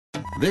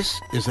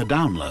This is a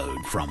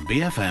download from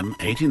BFM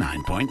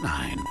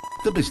 89.9,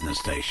 the business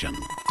station.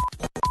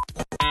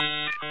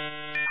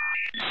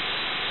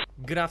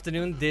 Good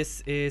afternoon, this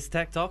is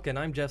Tech Talk and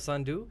I'm Jeff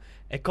Sandhu.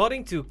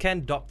 According to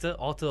Ken Doctor,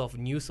 author of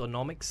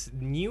Newsonomics,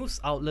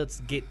 news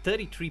outlets get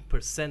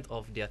 33%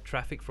 of their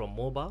traffic from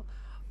mobile,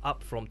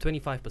 up from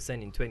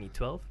 25% in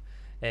 2012.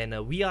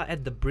 And we are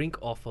at the brink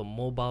of a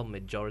mobile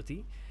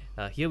majority.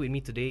 Here with me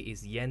today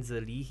is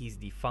Yanzer Lee. He's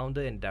the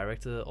founder and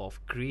director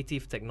of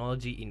creative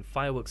technology in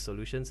Fireworks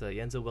Solutions.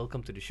 Yanzer,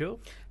 welcome to the show.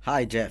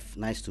 Hi, Jeff.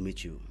 Nice to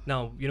meet you.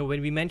 Now,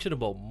 when we mention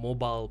about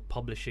mobile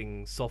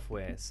publishing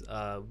softwares,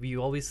 we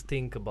always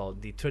think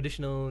about the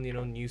traditional,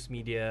 news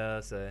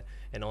medias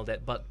and all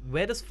that. But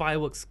where does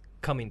Fireworks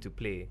come into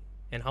play,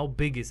 and how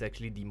big is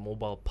actually the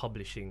mobile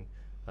publishing,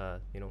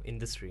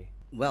 industry?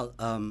 Well,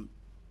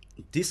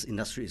 this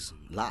industry is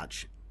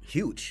large,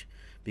 huge,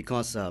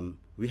 because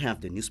we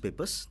have the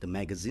newspapers, the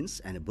magazines,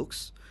 and the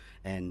books,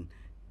 and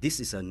this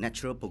is a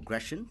natural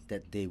progression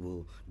that they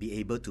will be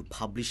able to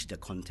publish the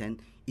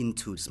content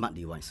into smart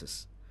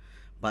devices.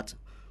 But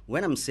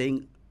when I'm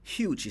saying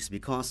huge, is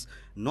because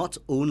not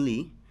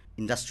only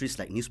industries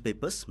like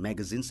newspapers,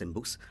 magazines, and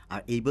books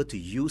are able to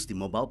use the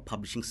mobile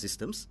publishing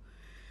systems,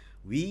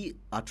 we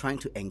are trying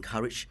to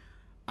encourage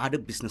other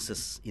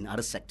businesses in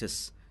other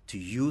sectors to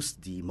use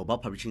the mobile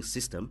publishing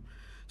system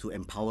to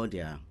empower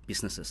their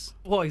businesses.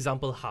 For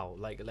example, how?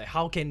 Like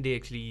how can they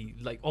actually,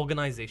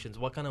 organizations,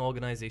 what kind of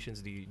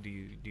organizations do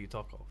you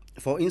talk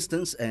of? For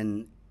instance,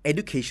 an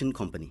education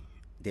company,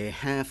 they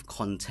have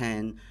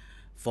content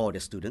for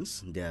the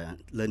students, their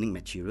learning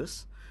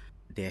materials.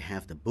 They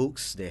have the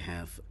books, they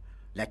have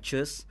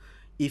lectures.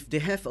 If they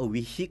have a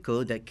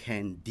vehicle that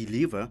can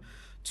deliver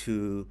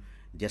to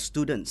their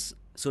students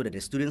so that the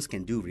students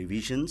can do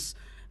revisions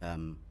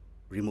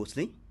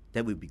remotely,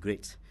 that would be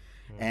great.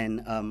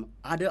 And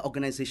other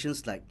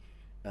organizations like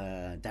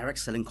direct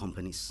selling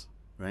companies,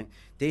 right?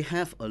 They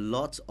have a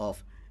lot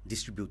of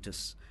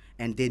distributors,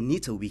 and they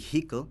need a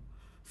vehicle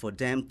for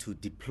them to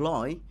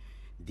deploy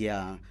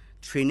their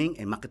training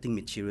and marketing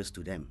materials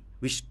to them,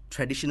 which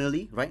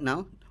traditionally, right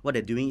now, what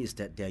they're doing is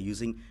that they're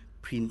using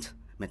print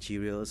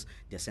materials,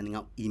 they're sending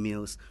out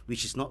emails,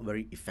 which is not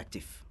very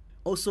effective.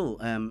 Also,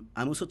 I'm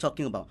also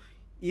talking about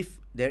if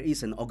there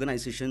is an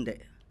organization that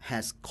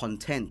has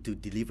content to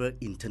deliver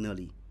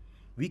internally,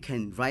 we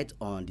can write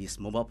on this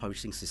mobile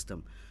publishing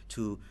system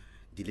to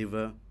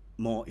deliver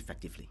more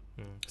effectively.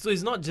 So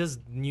it's not just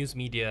news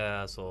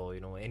media or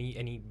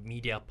any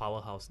media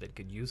powerhouse that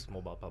could use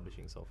mobile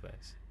publishing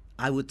softwares.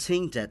 I would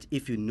think that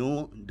if you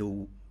know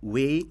the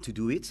way to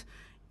do it,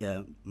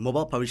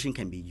 mobile publishing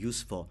can be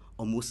used for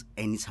almost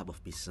any type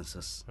of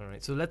businesses. All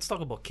right, so let's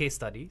talk about case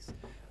studies.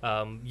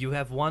 You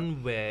have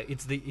one where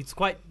it's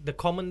quite the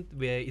common,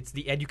 where it's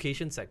the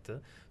education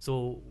sector.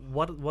 So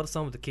what are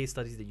some of the case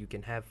studies that you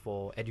can have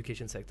for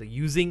education sector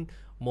using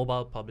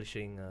mobile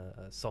publishing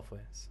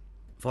softwares?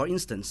 For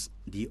instance,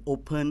 the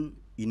Open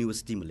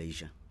University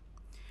Malaysia.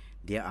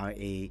 They are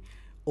a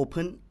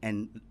open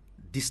and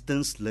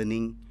distance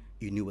learning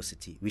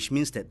university, which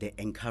means that they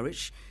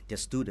encourage their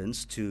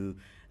students to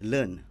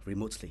learn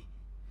remotely.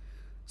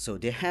 So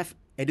they have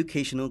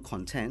educational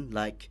content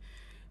like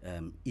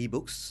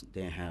ebooks,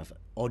 they have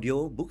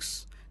audio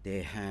books,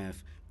 they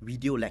have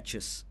video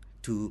lectures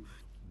to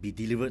be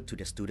delivered to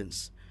the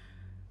students.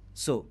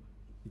 So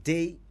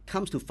they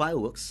come to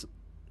Fireworks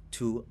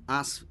to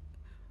ask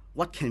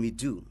what can we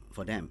do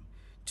for them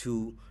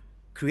to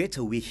create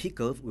a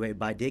vehicle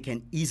whereby they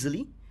can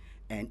easily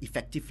and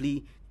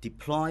effectively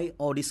deploy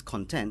all this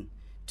content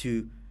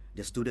to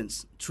the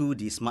students through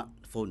the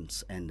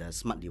smartphones and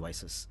smart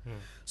devices.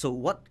 So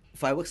what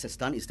Fireworks has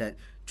done is that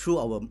through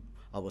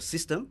our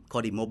system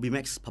called the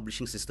Mobimax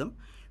publishing system,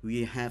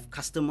 we have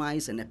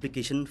customized an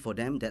application for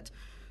them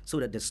so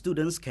that the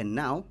students can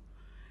now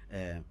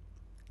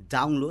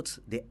download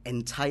the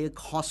entire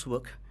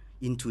coursework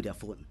into their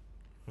phone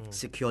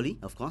securely,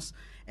 of course.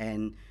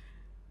 And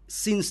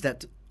since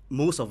that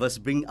most of us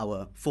bring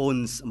our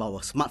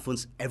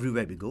smartphones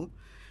everywhere we go,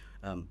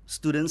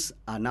 students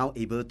are now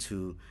able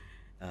to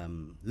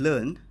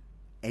learn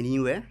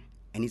anywhere,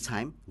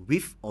 anytime,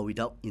 with or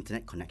without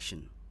internet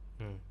connection.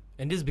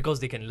 And this is because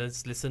they can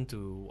listen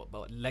to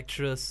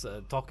lecturers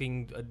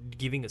talking,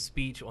 giving a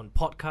speech on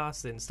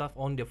podcasts and stuff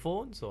on their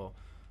phones, or?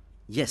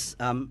 Yes.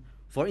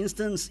 For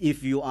instance,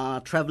 if you are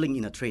traveling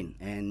in a train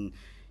and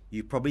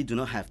you probably do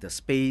not have the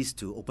space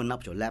to open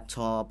up your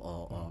laptop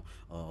or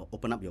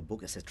open up your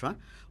book, etc.,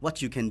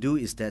 what you can do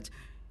is that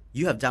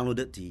you have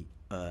downloaded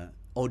the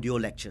audio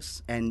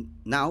lectures, and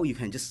now you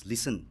can just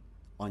listen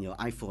on your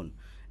iPhone,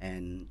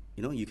 and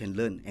you can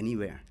learn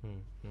anywhere.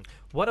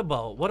 What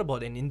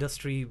about an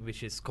industry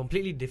which is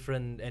completely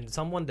different, and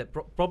someone that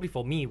probably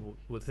for me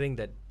would think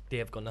that they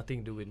have got nothing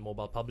to do with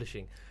mobile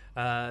publishing?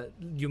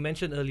 You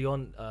mentioned early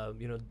on,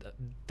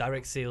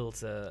 direct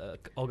sales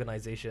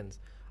organizations.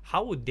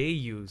 How would they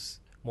use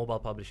mobile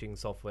publishing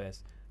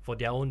softwares for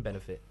their own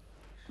benefit?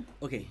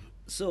 Okay,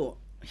 so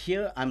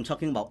here I'm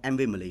talking about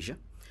Amway Malaysia.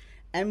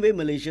 Amway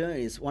Malaysia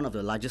is one of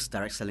the largest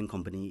direct selling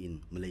company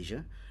in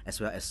Malaysia as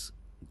well as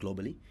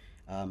globally.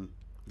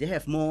 They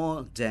have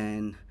more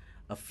than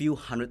a few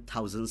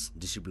 100,000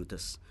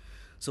 distributors.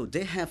 So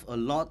they have a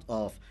lot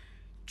of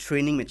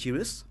training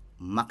materials,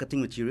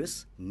 marketing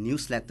materials,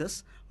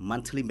 newsletters,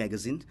 monthly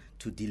magazine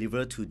to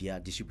deliver to their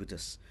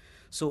distributors.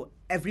 So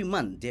every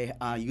month they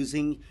are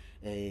using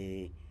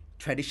a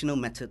traditional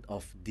method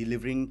of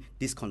delivering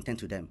this content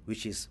to them,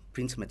 which is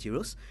print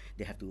materials.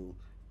 They have to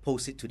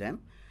post it to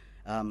them.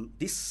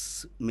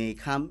 This may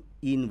come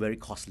in very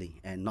costly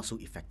and not so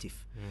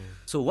effective.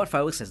 So what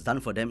Fireworks has done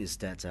for them is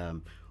that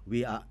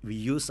we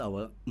use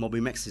our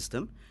Mobimax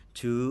system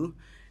to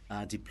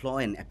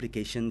deploy an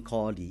application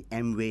called the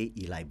Amway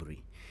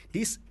eLibrary.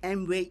 This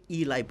Amway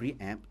eLibrary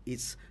app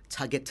is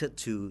targeted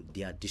to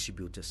their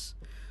distributors.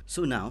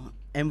 So now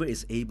Amway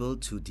is able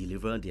to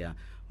deliver their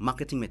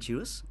marketing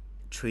materials,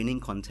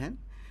 training content,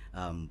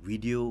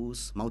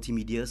 videos,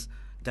 multimedias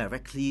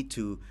directly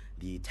to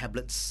the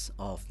tablets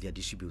of their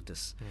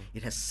distributors.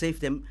 It has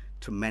saved them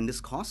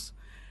tremendous costs.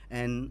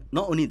 And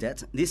not only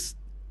that, this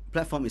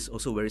platform is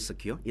also very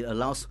secure. It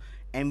allows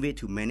Amway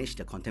to manage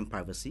their content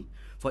privacy.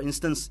 For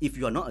instance, if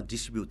you are not a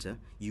distributor,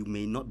 you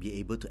may not be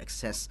able to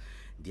access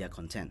their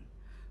content.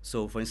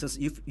 So for instance,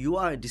 if you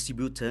are a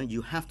distributor,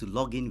 you have to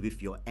log in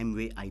with your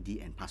Amway ID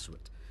and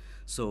password.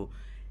 So,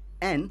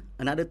 and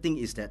another thing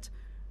is that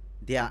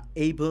they are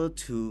able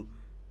to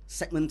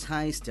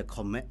segmentize their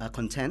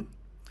content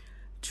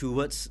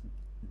towards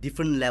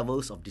different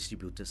levels of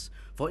distributors.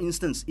 For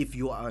instance, if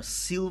you are a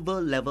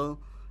silver level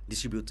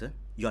distributor,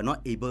 you are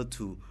not able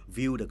to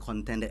view the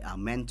content that are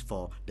meant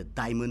for the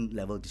diamond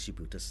level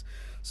distributors.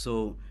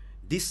 So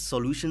these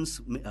solutions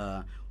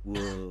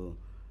will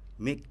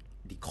make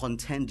the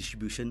content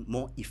distribution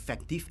more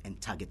effective and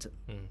targeted.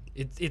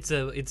 It's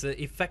a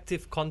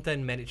effective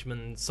content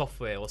management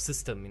software or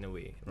system in a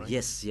way, right?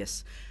 Yes,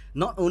 yes.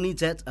 Not only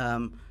that,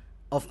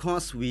 of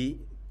course,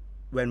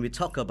 when we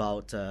talk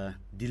about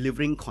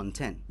delivering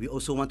content, we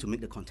also want to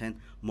make the content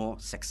more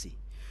sexy.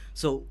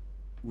 So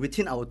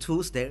within our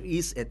tools, there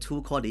is a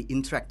tool called the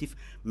Interactive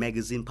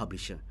Magazine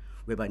Publisher,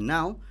 whereby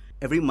now,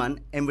 every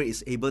month, Amway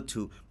is able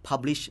to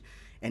publish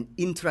an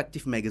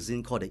interactive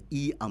magazine called the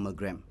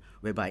e-Amalgam,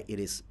 whereby it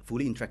is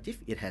fully interactive.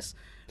 It has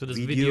so there's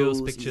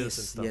videos, pictures,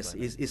 and stuff. Yes,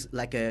 like it's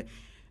like a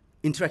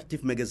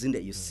interactive magazine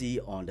that you see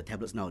on the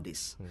tablets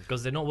nowadays.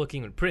 Because they're not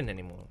working with print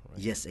anymore. Right?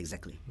 Yes,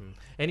 exactly.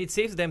 And it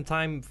saves them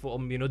time for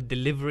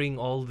delivering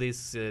all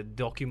these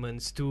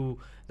documents to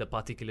the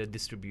particular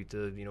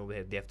distributor.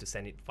 Where they have to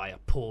send it via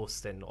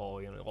post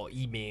or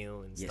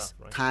email and Yes,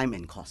 stuff. Right? time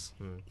and cost.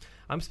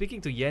 I'm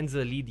speaking to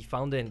Yanzer Lee, the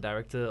founder and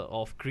director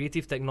of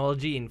creative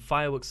technology in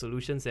Fireworks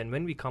Solutions. And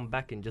when we come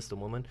back in just a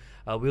moment,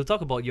 we'll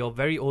talk about your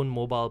very own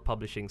mobile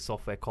publishing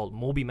software called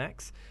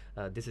Mobimax.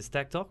 This is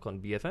Tech Talk on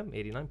BFM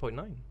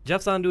 89.9.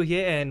 Jeff Sandhu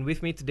here, and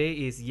with me today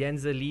is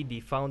Yanzer Lee, the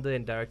founder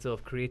and director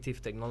of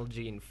creative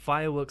technology in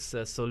Fireworks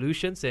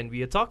Solutions, and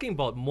we are talking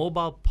about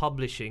mobile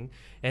publishing.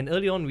 And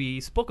early on,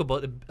 we spoke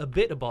about a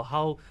bit about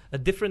how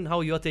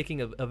you're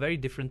taking a very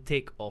different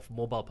take of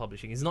mobile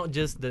publishing. It's not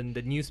just the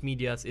news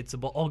medias; it's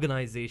about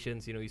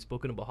organizations. You've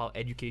spoken about how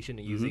education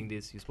are using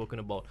this. You've spoken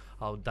about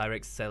how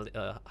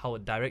a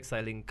direct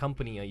selling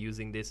company are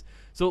using this.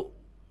 So,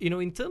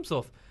 in terms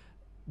of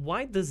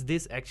why does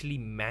this actually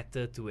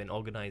matter to an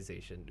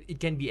organization? It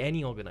can be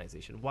any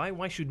organization.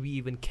 Why should we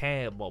even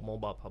care about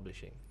mobile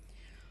publishing?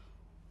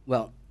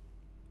 Well,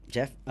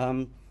 Jeff,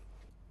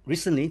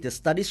 recently the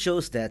study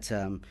shows that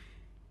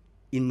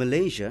in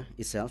Malaysia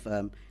itself,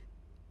 the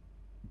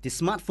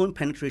smartphone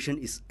penetration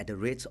is at the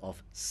rate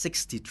of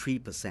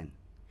 63%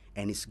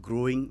 and is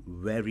growing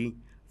very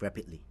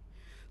rapidly.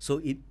 So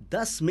it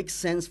does make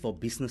sense for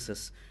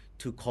businesses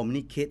to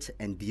communicate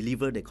and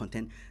deliver their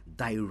content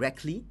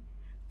directly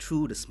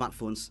through the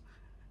smartphones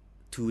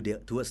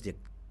towards their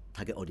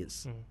target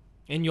audience.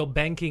 And you're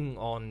banking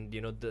on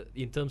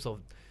in terms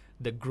of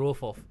the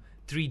growth of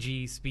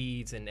 3G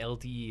speeds and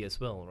LTE as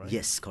well, right?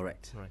 Yes,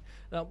 correct. Right.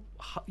 Now,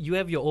 you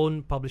have your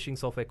own publishing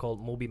software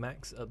called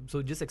Mobimax.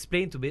 So just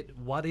explain to me,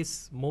 what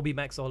is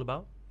Mobimax all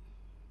about?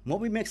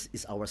 Mobimax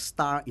is our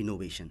star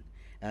innovation.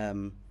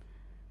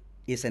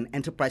 It's an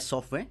enterprise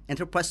software.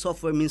 Enterprise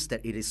software means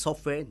that it is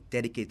software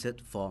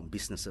dedicated for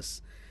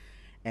businesses.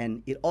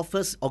 And it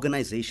offers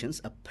organizations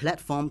a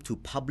platform to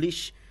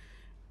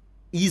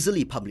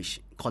easily publish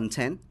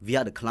content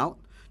via the cloud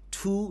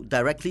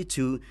directly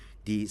to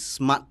the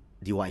smart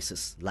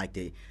devices like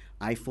the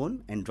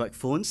iPhone, Android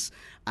phones,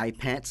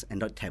 iPads,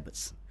 Android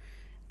tablets.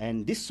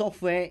 And this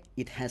software,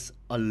 it has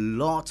a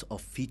lot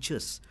of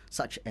features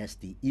such as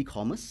the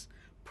e-commerce,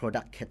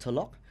 product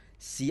catalog,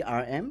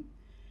 CRM,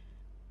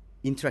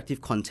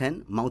 interactive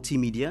content,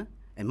 multimedia,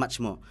 and much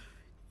more.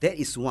 That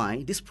is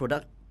why this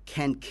product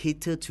can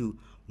cater to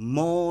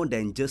more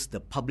than just the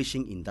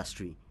publishing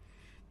industry.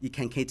 It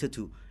can cater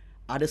to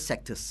other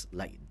sectors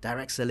like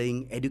direct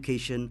selling,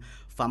 education,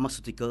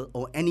 pharmaceutical,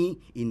 or any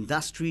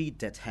industry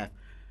that have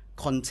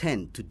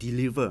content to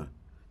deliver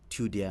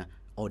to their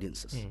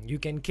audiences. You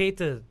can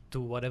cater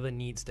to whatever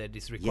needs that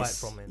is required Yes,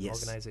 from an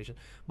yes. organization.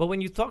 But when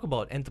you talk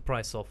about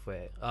enterprise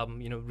software,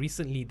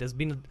 recently there's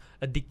been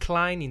a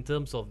decline in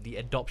terms of the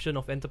adoption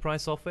of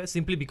enterprise software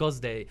simply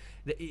because it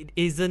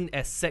isn't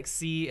as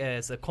sexy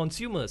as a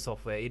consumer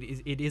software.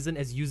 It isn't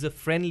as user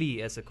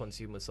friendly as a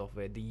consumer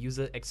software. The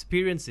user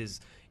experience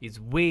is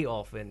way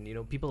off,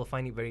 and people are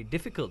finding it very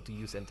difficult to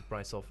use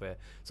enterprise software.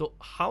 So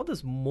how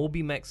does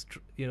Mobimax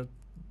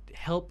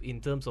help in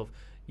terms of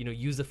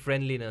user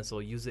friendliness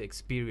or user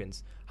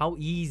experience? How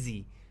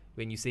easy,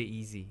 when you say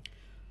easy?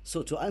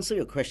 So to answer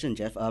your question,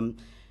 Jeff, I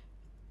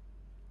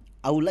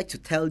would like to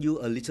tell you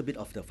a little bit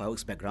of the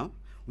Fireworks background.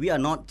 We are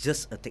not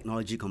just a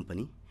technology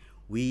company.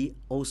 We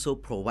also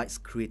provide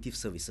creative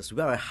services.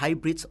 We are a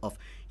hybrid of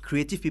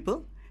creative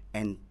people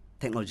and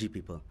technology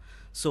people.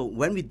 So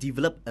when we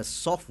develop a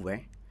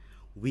software,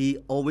 we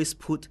always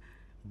put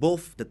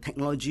both the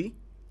technology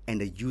and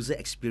the user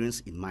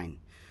experience in mind.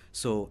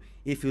 So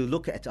if you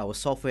look at our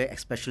software,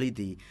 especially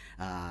the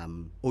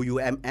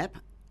OUM app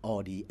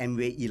or the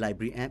MWay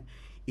eLibrary app,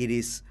 it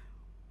is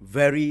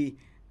very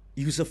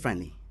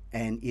user-friendly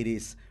and it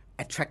is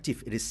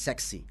attractive, it is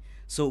sexy.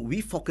 So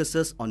we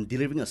focuses on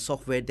delivering a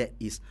software that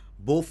is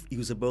both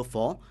usable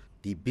for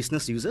the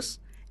business users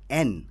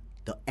and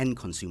the end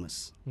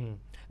consumers.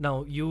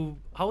 Now,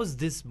 how is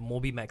this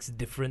Mobimax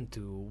different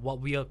to what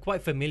we are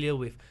quite familiar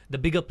with, the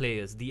bigger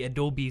players, the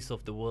Adobes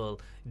of the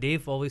world?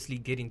 They've obviously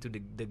get into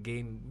the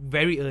game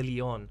very early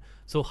on.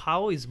 So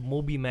how is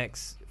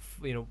Mobimax,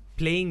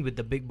 playing with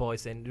the big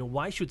boys, and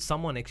why should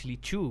someone actually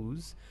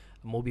choose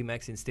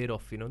Mobimax instead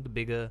of the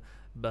bigger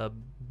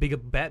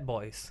bad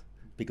boys?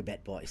 Bigger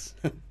bad boys.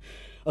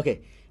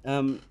 Okay.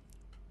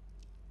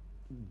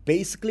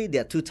 Basically,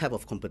 there are two types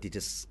of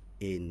competitors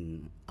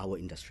in our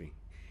industry.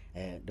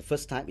 The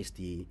first type is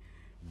the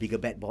bigger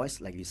bad boys,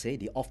 like you say,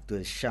 the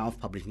off-the-shelf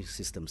publishing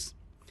systems.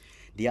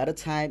 The other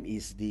type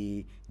is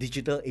the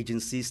digital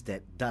agencies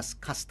that does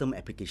custom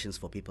applications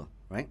for people,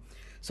 right?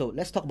 So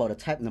let's talk about the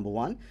type number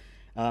one.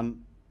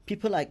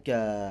 People like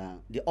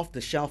the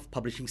off-the-shelf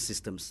publishing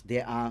systems.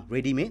 They are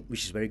ready-made,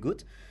 which is very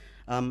good,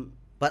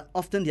 but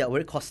often they are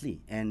very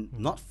costly and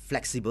not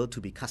flexible to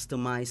be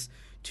customized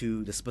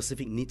to the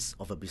specific needs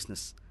of a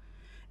business.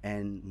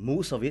 And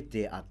most of it,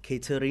 they are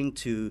catering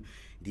to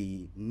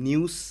the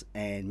news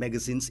and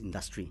magazines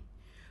industry.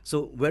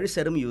 So very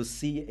seldom you'll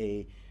see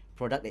a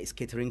product that is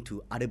catering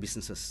to other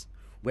businesses,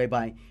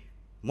 whereby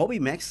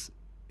Mobimax,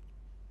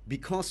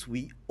 because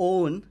we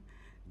own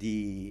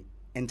the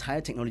entire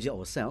technology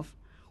ourselves,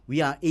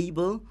 we are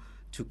able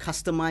to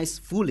customize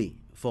fully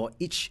for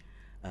each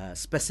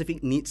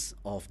specific needs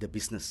of the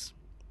business.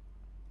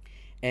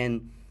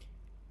 And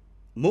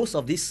most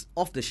of these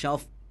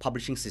off-the-shelf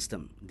publishing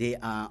system, they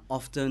are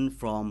often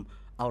from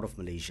out of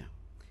Malaysia.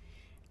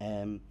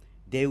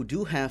 They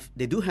do have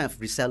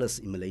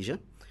resellers in Malaysia,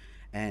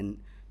 and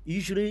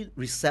usually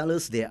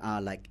resellers, they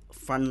are like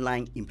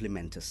frontline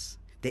implementers.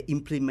 They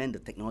implement the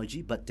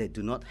technology, but they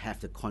do not have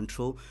the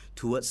control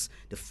towards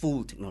the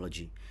full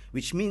technology,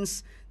 which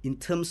means in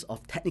terms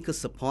of technical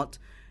support,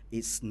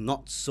 it's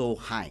not so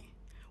high.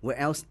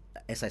 Whereas,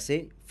 as I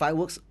say,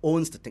 Fireworks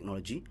owns the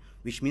technology,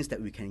 which means that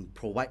we can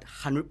provide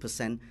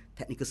 100%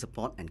 technical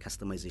support and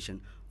customization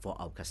for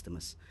our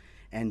customers.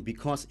 And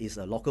because it's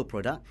a local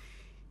product,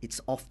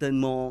 it's often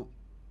more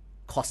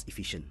cost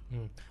efficient.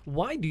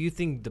 Why do you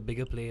think the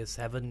bigger players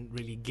haven't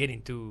really get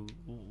into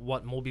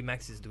what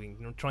Mobimax is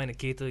doing, trying to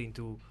cater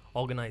into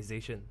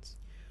organizations?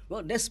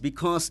 Well, that's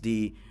because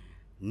the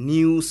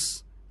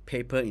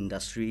newspaper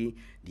industry,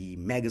 the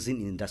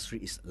magazine industry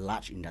is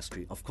large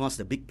industry. Of course,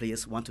 the big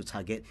players want to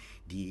target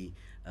the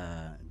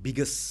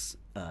biggest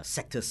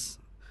sectors.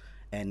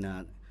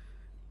 And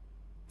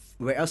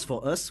whereas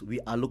for us, we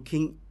are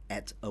looking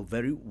at a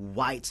very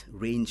wide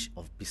range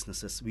of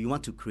businesses. We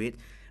want to create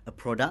a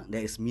product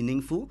that is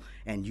meaningful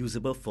and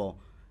usable for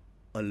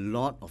a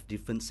lot of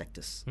different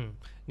sectors.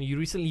 You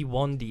recently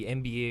won the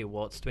MBA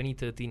Awards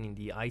 2013 in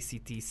the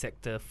ICT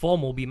sector for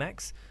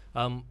Mobimax.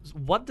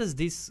 What does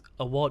this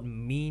award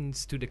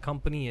means to the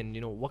company, and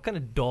what kind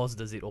of doors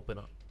does it open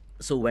up?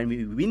 So when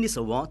we win this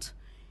award,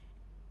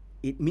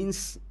 it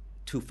means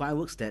to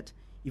Fireworks that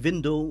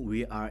even though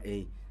we are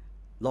a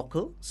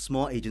local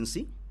small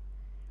agency,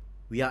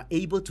 we are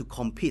able to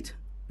compete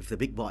with the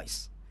big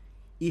boys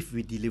if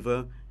we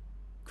deliver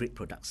great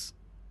products.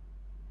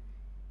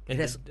 And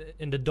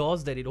the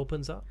doors that it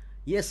opens up?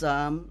 Yes,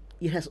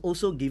 it has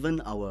also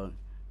given our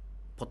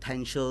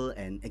potential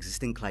and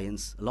existing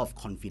clients a lot of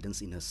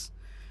confidence in us.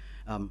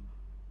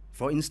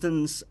 For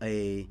instance,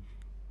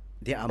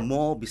 there are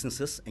more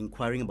businesses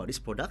inquiring about these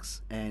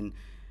products, and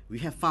we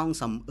have found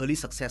some early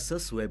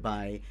successes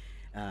whereby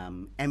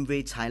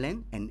MWay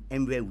Thailand and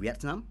MWay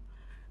Vietnam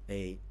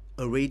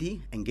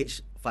already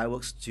engaged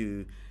Fireworks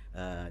to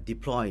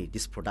deploy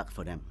this product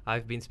for them.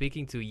 I've been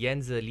speaking to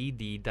Yanzer Lee,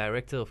 the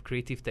Director of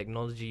Creative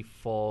Technology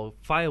for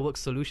Fireworks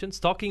Solutions,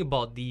 talking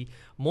about the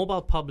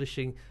mobile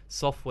publishing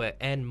software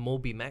and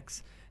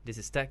Mobimax. This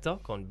is Tech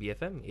Talk on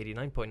BFM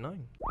 89.9.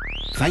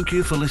 Thank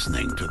you for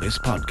listening to this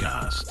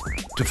podcast.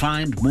 To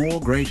find more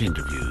great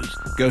interviews,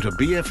 go to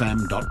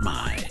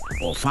bfm.my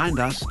or find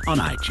us on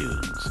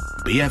iTunes.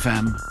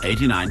 BFM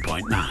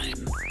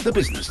 89.9, the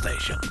business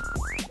station.